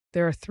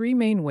There are three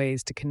main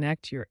ways to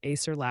connect your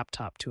Acer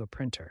laptop to a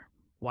printer: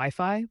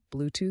 Wi-Fi,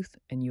 Bluetooth,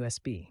 and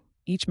USB.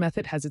 Each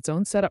method has its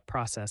own setup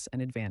process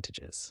and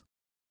advantages.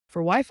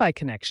 For Wi-Fi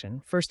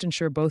connection, first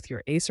ensure both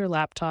your Acer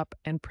laptop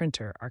and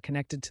printer are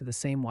connected to the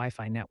same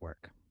Wi-Fi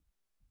network.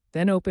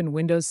 Then open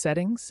Windows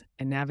Settings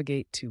and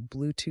navigate to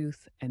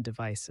Bluetooth and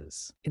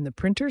Devices. In the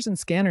Printers and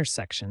Scanners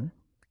section,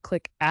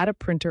 click Add a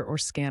printer or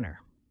scanner.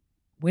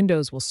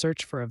 Windows will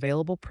search for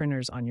available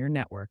printers on your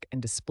network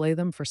and display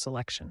them for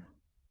selection.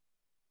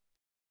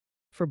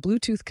 For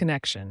Bluetooth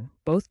connection,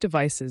 both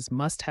devices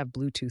must have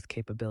Bluetooth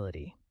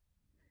capability.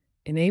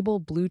 Enable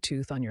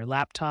Bluetooth on your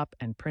laptop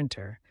and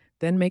printer,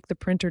 then make the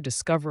printer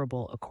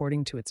discoverable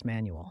according to its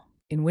manual.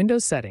 In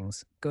Windows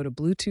Settings, go to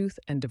Bluetooth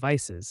and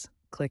Devices,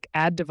 click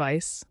Add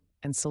Device,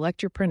 and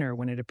select your printer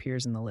when it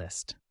appears in the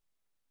list.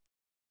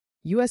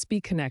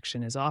 USB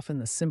connection is often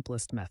the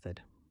simplest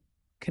method.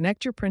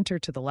 Connect your printer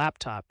to the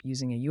laptop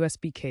using a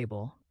USB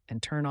cable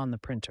and turn on the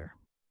printer.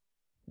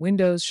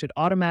 Windows should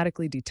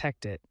automatically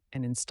detect it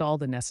and install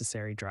the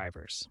necessary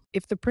drivers.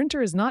 If the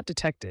printer is not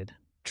detected,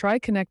 try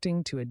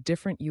connecting to a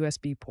different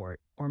USB port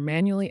or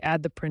manually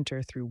add the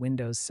printer through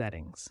Windows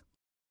Settings.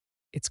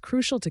 It's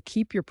crucial to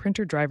keep your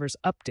printer drivers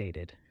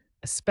updated,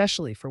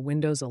 especially for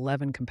Windows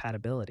 11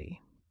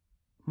 compatibility.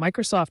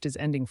 Microsoft is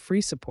ending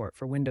free support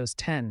for Windows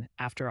 10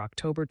 after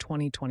October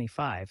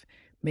 2025,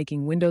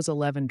 making Windows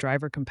 11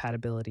 driver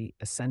compatibility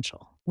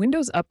essential.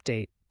 Windows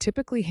Update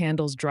typically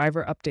handles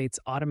driver updates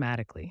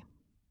automatically,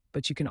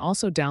 but you can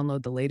also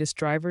download the latest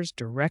drivers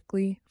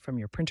directly from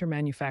your printer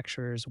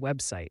manufacturer's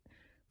website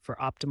for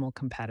optimal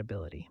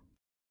compatibility.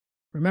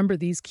 Remember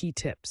these key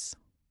tips.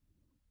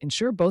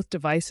 Ensure both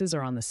devices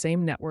are on the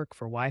same network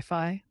for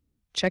Wi-Fi.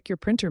 Check your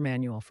printer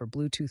manual for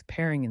Bluetooth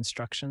pairing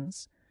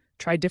instructions.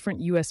 Try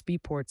different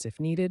USB ports if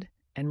needed,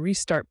 and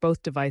restart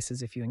both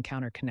devices if you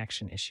encounter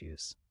connection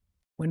issues.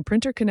 When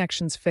printer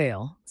connections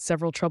fail,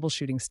 several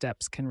troubleshooting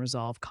steps can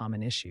resolve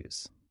common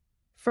issues.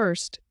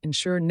 First,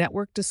 ensure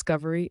network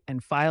discovery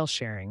and file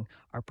sharing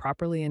are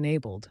properly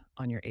enabled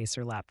on your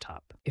Acer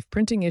laptop. If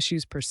printing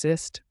issues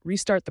persist,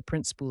 restart the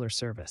Print Spooler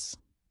service.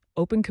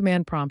 Open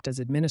Command Prompt as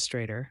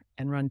administrator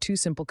and run two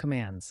simple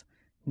commands: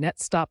 net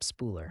stop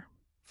spooler,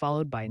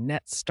 followed by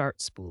net start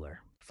spooler.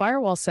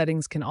 Firewall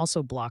settings can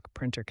also block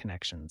printer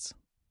connections.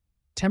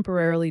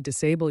 Temporarily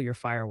disable your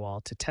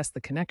firewall to test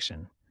the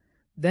connection,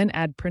 then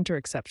add printer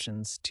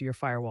exceptions to your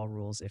firewall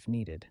rules if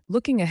needed.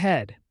 Looking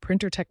ahead,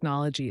 printer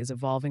technology is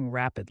evolving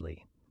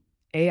rapidly.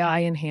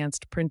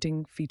 AI-enhanced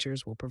printing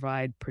features will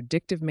provide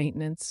predictive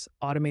maintenance,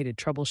 automated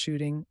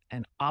troubleshooting,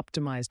 and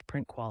optimized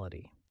print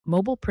quality.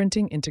 Mobile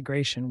printing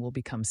integration will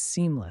become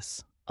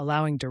seamless,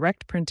 allowing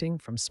direct printing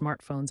from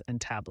smartphones and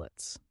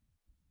tablets.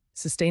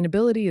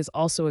 Sustainability is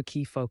also a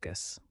key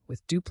focus,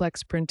 with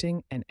duplex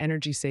printing and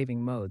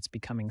energy-saving modes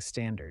becoming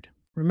standard.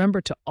 Remember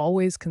to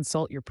always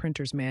consult your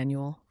printer's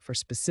manual for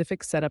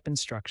specific setup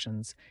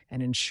instructions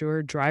and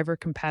ensure driver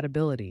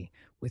compatibility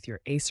with your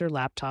Acer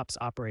laptop's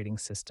operating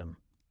system,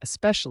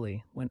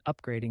 especially when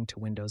upgrading to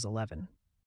Windows 11.